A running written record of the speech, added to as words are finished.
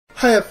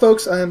Hiya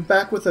folks, I am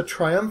back with a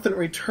triumphant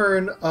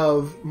return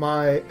of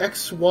my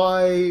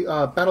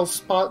XY Battle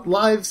Spot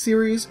Live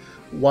series.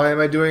 Why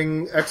am I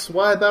doing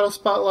XY Battle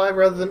Spot Live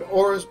rather than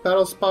Aura's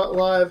Battle Spot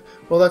Live?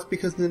 Well, that's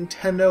because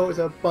Nintendo is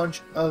a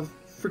bunch of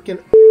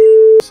freaking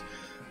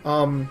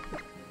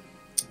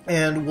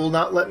and will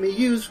not let me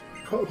use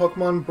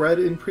Pokemon bred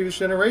in previous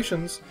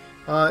generations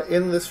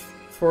in this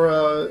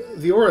for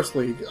the Aurus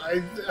League.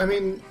 I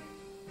mean,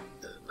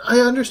 I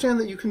understand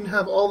that you can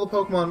have all the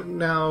Pokemon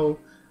now.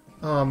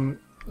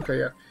 Okay,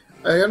 yeah.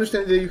 I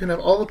understand that you can have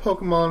all the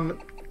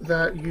Pokemon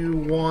that you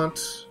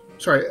want.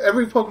 Sorry,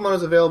 every Pokemon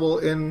is available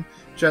in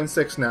Gen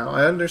 6 now.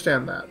 I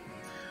understand that.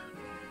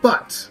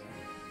 But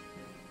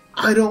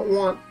I don't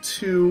want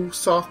to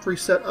soft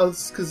reset a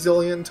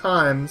gazillion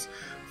times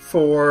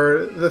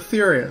for the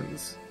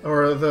Therians,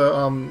 or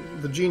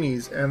the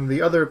Genies, and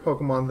the other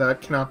Pokemon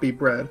that cannot be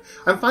bred.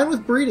 I'm fine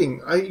with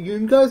breeding. You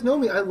guys know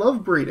me, I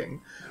love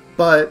breeding.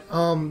 But,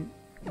 no,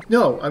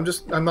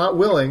 I'm not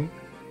willing.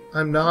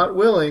 I'm not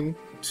willing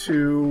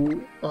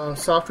to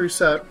soft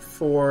reset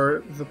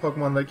for the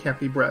Pokemon that can't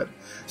be bred.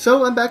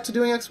 So I'm back to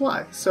doing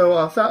XY. So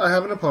I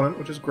have an opponent,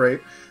 which is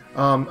great.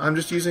 I'm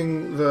just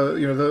using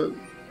the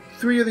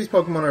 3 of these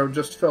Pokemon are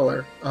just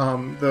filler.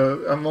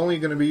 I'm only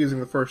going to be using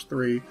the first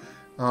 3,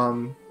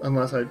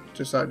 unless I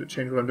decide to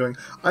change what I'm doing.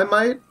 I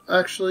might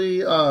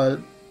actually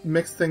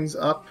mix things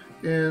up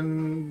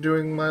in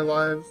doing my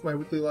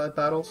weekly live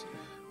battles.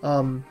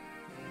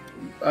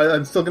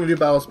 I'm still going to do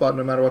Battle Spot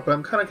no matter what, but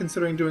I'm kind of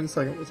considering doing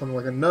something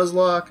like a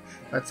Nuzlocke.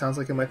 That sounds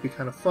like it might be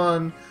kind of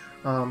fun.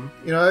 I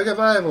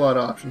have a lot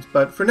of options,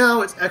 but for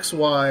now it's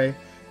XY.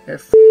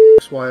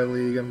 XY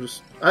League.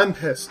 I'm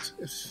pissed.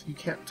 If you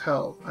can't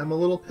tell, I'm a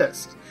little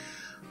pissed.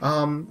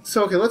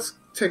 Okay, let's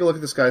take a look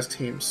at this guy's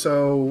team.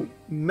 So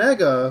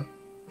Mega,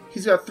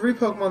 he's got 3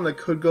 Pokemon that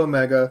could go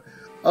Mega.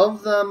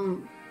 Of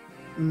them,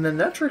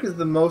 Nanetrik is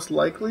the most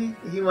likely.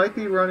 He might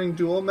be running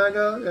dual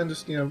Mega and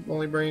just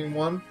only bringing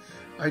 1.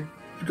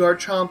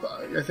 Garchomp,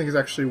 I think, is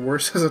actually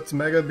worse as it's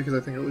Mega because I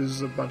think it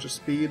loses a bunch of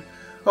speed.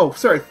 Oh,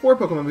 sorry, 4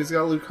 Pokemon, because he's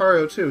got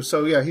Lucario too.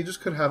 So yeah, he just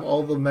could have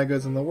all the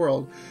Megas in the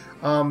world.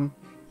 So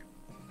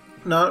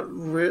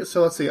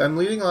let's see. I'm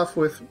leading off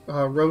with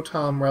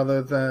Rotom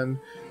rather than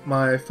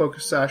my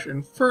Focus Sash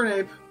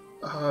Infernape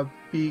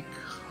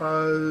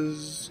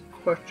because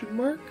question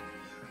mark?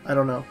 I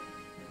don't know.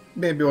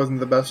 Maybe it wasn't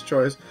the best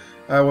choice.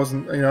 I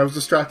wasn't, I was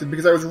distracted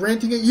because I was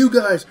ranting at you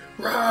guys!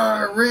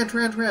 Rawr! Rant,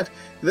 rant, rant!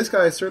 This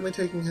guy is certainly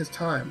taking his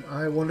time.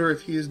 I wonder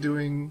if he is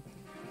doing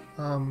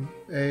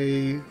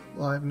a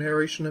live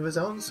narration of his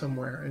own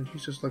somewhere, and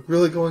he's just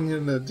really going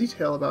into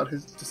detail about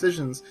his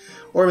decisions.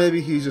 Or maybe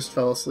he just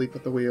fell asleep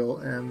at the wheel,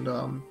 and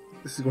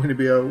this is going to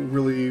be a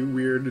really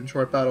weird and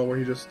short battle where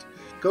he just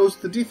goes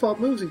to the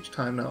default moves each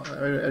time. No,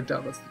 I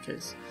doubt that's the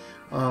case.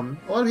 A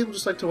lot of people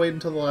just like to wait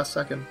until the last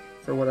second,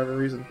 for whatever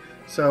reason.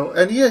 So,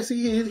 and yes,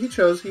 he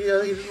chose, he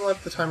didn't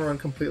let the timer run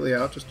completely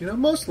out, just,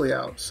 mostly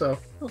out, so,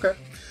 okay.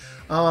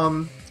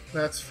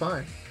 That's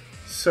fine.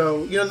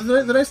 So,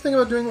 the nice thing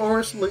about doing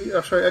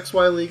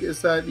XY League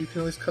is that you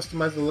can at least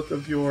customize the look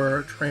of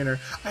your trainer.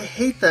 I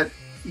hate that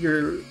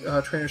your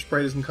trainer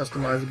sprite isn't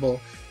customizable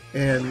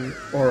in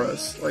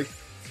Auras. It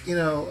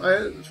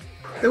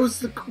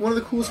was one of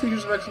the coolest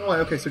features of X and Y.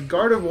 Okay, so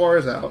Gardevoir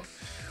is out.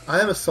 I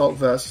am Assault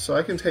Vest, so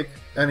I can take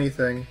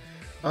anything.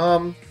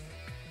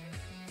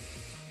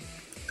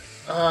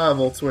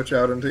 Volt Switch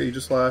out into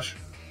Aegislash.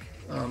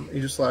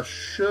 Aegislash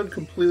should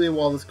completely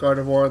wall this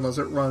Gardevoir unless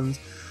it runs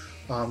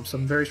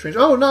some very strange...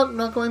 Oh,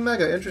 not going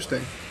Mega.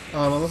 Interesting.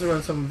 Unless it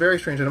runs some very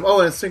strange item. Oh,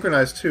 and it's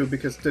synchronized too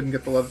because it didn't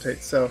get the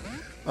Levitate. So,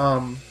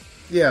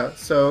 yeah.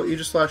 So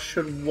Aegislash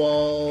should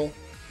wall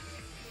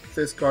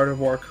this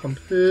Gardevoir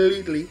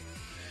completely.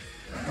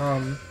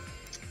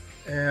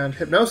 And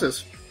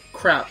Hypnosis.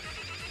 Crap.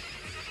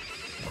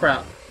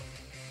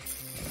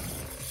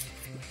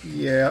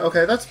 Yeah,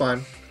 okay, that's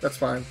fine. That's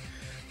fine.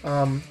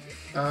 I'm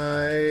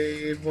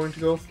going to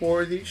go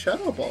for the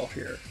Shadow Ball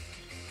here.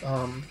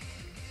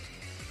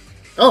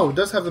 Oh, it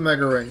does have the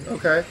Mega Ring.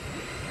 Okay.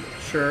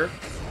 Sure.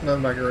 No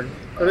Mega Ring.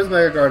 But it is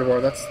Mega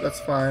Gardevoir. That's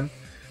fine.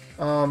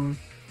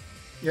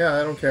 Yeah,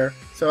 I don't care.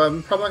 So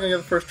I'm probably not going to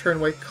get the first turn.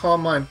 Wait,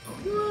 Calm Mind.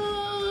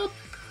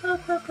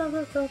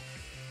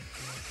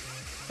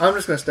 I'm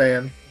just going to stay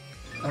in.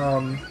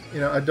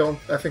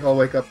 I think I'll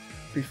wake up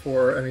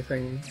before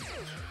anything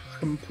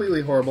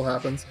completely horrible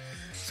happens.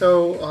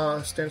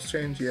 So, stance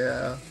change,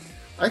 yeah.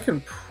 I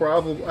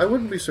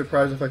wouldn't be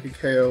surprised if I could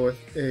KO with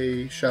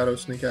a Shadow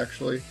Sneak,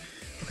 actually.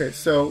 Okay,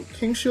 so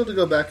King Shield to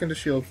go back into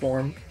Shield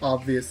form,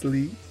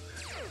 obviously.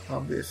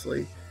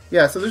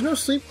 Yeah, so there's no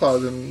Sleep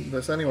Clause in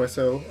this anyway,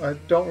 so I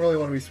don't really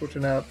want to be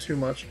switching out too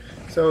much.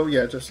 So,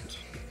 yeah, just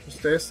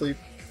stay asleep.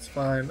 It's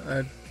fine.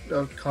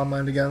 I'll Calm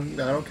Mind again.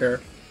 I don't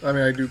care. I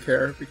mean, I do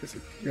care, because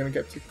you're going to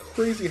get to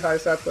crazy high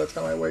stats by the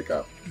time I wake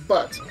up.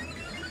 But,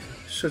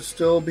 should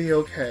still be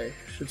okay.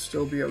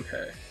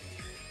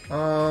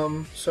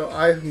 So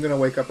I'm gonna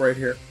wake up right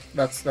here.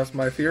 That's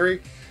my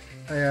theory.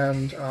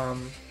 And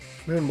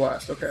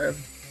Moonblast, okay.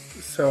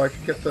 So I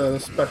can get the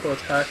special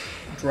attack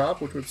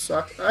drop, which would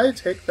suck. I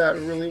take that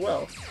really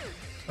well.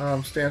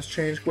 Stance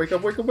change. Wake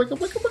up, wake up, wake up,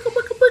 wake up, wake up,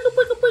 wake up, wake up,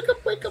 wake up, wake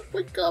up, wake up,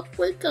 wake up,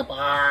 wake up.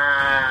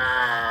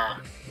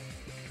 Ah!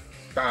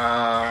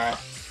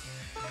 Ah!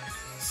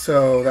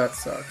 So that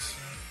sucks.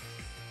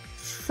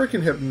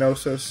 Freaking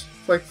hypnosis.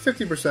 It's like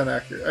 50%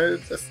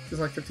 accurate. It's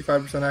like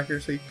 55%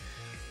 accuracy.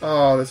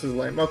 Oh, this is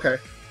lame. Okay.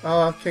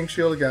 King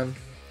Shield again.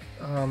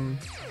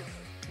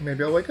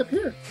 Maybe I'll wake up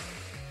here.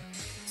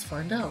 Let's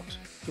find out.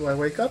 Do I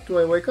wake up? Do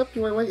I wake up?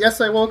 Do I wake?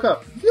 Yes, I woke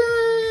up.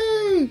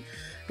 Yay!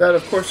 That,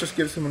 of course, just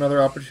gives him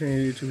another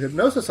opportunity to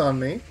hypnosis on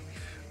me.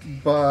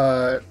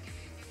 But...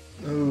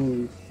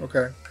 ooh,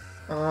 okay.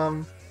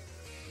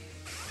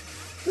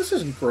 This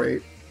isn't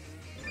great.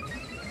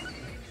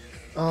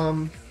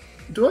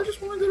 Do I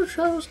just want to go to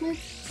Shadow Sneak?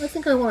 I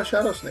think I want a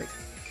Shadow Sneak.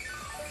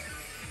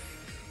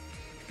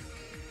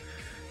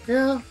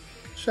 Yeah,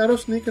 Shadow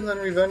Sneak and then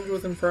Revenge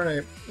with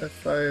Infernape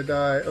if I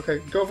die. Okay,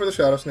 go for the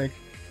Shadow Sneak.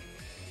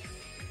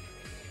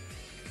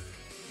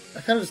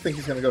 I kind of just think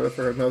he's going to go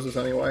for Hypnosis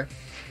anyway.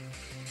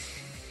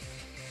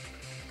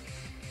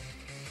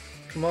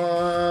 Come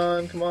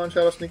on,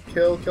 Shadow Sneak,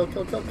 kill, kill,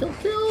 kill, kill, kill,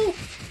 kill!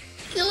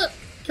 Kill it!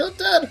 Kill it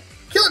dead!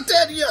 Kill it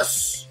dead,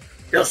 yes!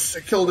 Yes,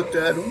 I killed it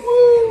dead,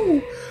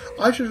 woo!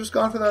 I should have just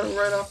gone for that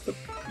right off the...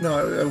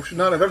 No, I should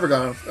not have ever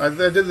gone. I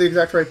did the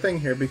exact right thing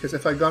here, because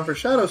if I'd gone for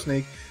Shadow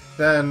Sneak,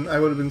 then I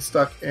would have been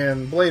stuck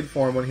in Blade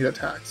form when he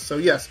attacked. So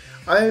yes,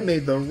 I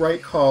made the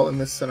right call in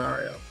this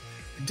scenario.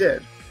 I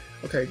did.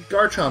 Okay,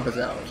 Garchomp is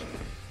out.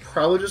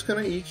 Probably just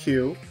going to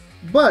EQ,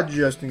 but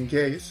just in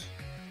case,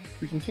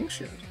 we can King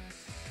Shield.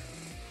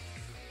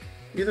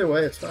 Either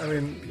way, it's fine. I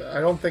mean,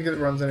 I don't think it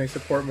runs any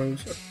support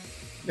moves.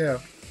 Yeah,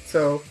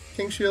 so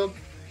King Shield.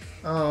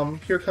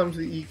 Here comes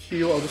the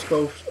EQ.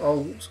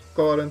 I'll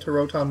go out into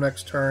Rotom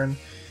next turn,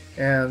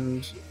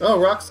 and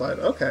Rock Slide.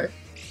 Okay.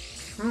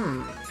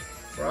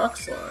 Rock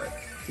Slide.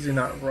 Does he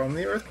not run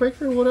the Earthquake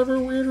for whatever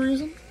weird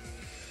reason?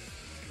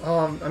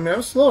 I mean, I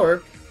was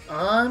slower.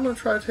 I'm gonna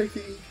try to take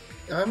the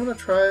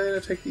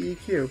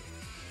EQ.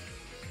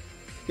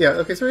 Yeah.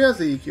 Okay. So he has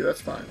the EQ. That's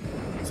fine.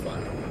 That's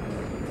fine.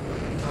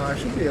 I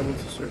should be able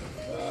to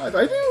survive.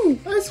 I do.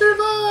 I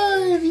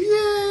survive.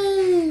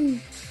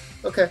 Yay!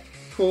 Okay.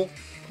 Cool.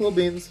 Cool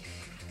beans.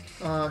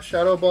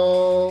 Shadow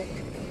Ball.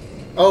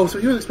 Oh, so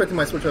he was expecting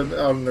my switch out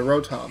in the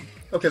Rotom.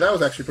 Okay, that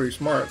was actually pretty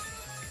smart.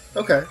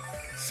 Okay,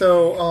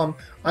 so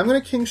I'm going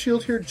to King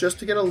Shield here just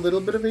to get a little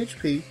bit of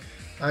HP.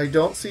 I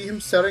don't see him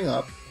setting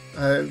up,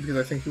 because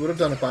I think he would have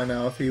done it by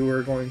now if he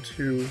were going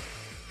to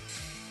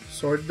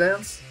Swords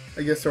Dance?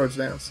 I guess Swords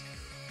Dance.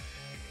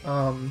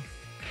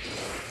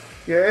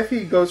 Yeah, if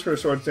he goes for a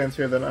Swords Dance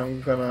here, then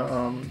I'm going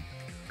to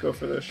go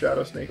for the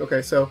Shadow Sneak.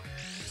 Okay, so...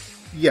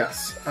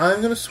 yes, I'm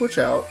going to switch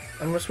out.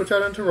 I'm going to switch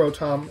out into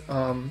Rotom.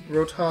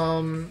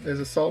 Rotom is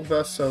Assault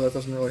Vest, so that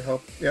doesn't really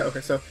help. Yeah, okay,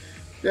 so,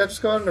 yeah,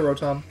 just go out into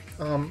Rotom.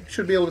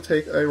 Should be able to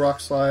take a Rock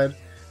Slide.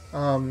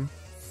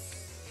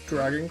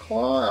 Dragon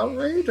Claw,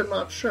 Outrage? I'm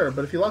not sure,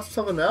 but if he lost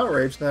himself into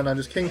Outrage, then I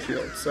just King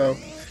Shield, so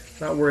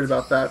not worried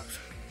about that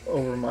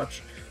over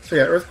much. So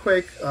yeah,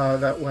 Earthquake,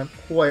 that went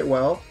quite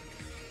well.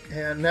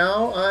 And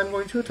now I'm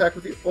going to attack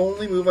with the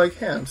only move I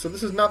can. So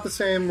this is not the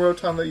same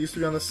Rotom that used to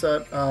be on the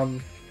set,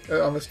 on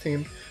this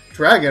team.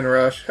 Dragon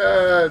Rush.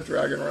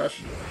 Dragon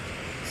Rush.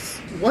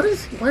 Why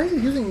is he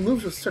using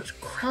moves with such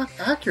crap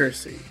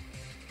accuracy?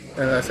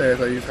 And I say as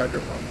I use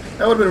Hydro Pump.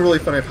 That would have been really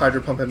funny if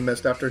Hydro Pump had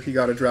missed after he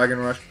got a Dragon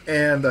Rush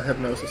and a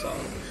Hypnosis on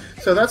him.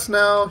 So that's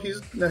now, he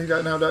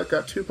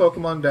got two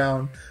Pokemon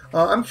down.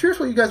 I'm curious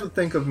what you guys would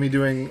think of me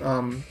doing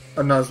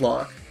a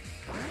Nuzlocke.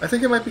 I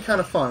think it might be kind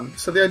of fun.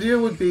 So the idea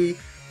would be,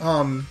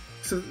 so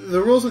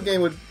the rules of the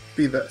game would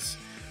be this.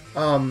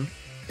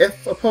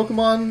 If a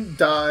Pokemon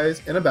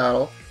dies in a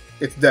battle,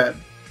 it's dead.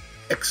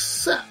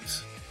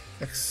 Except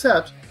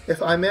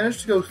if I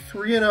manage to go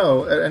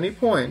 3-0 at any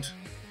point,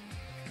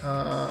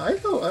 I'm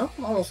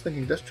almost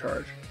thinking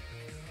Discharge.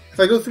 If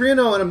I go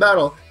 3-0 in a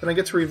battle, then I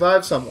get to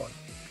revive someone.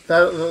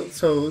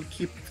 So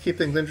keep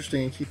things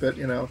interesting and keep it,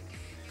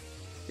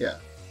 yeah.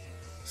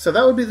 So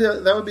that would be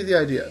the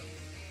idea.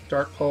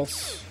 Dark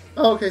Pulse.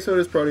 Oh, okay, so it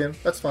is Protean.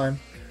 That's fine.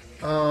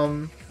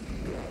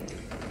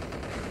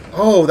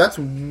 Oh, that's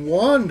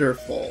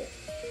wonderful.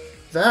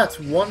 That's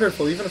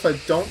wonderful. Even if I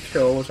don't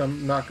kill, which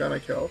I'm not gonna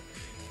kill.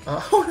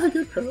 How did I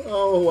get credit?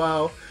 Oh,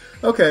 wow.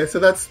 Okay, so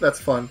that's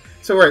fun.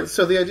 So right,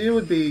 so the idea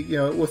would be,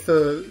 with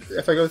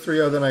if I go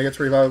 3-0, then I get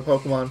to revive a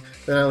Pokemon,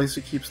 then at least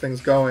it keeps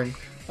things going.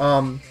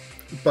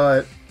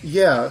 But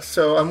yeah,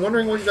 so I'm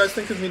wondering what you guys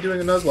think of me doing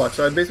a Nuzlocke.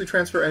 So I'd basically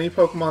transfer any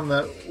Pokemon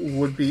that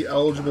would be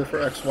eligible for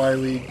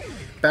XY League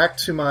back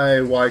to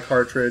my Y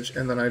cartridge,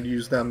 and then I'd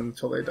use them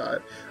until they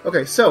died.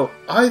 Okay, so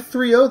I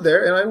 3-0'd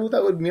there, and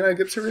that would mean I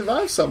get to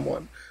revive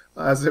someone,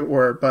 as it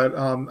were. But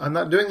I'm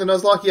not doing the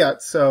Nuzlocke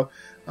yet, so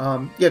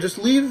yeah, just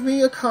leave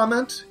me a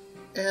comment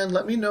and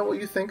let me know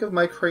what you think of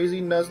my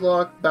crazy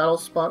Nuzlocke battle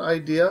spot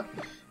idea,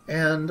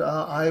 and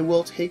I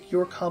will take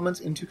your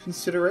comments into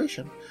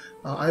consideration.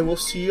 I will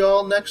see you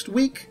all next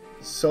week.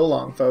 So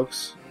long,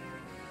 folks.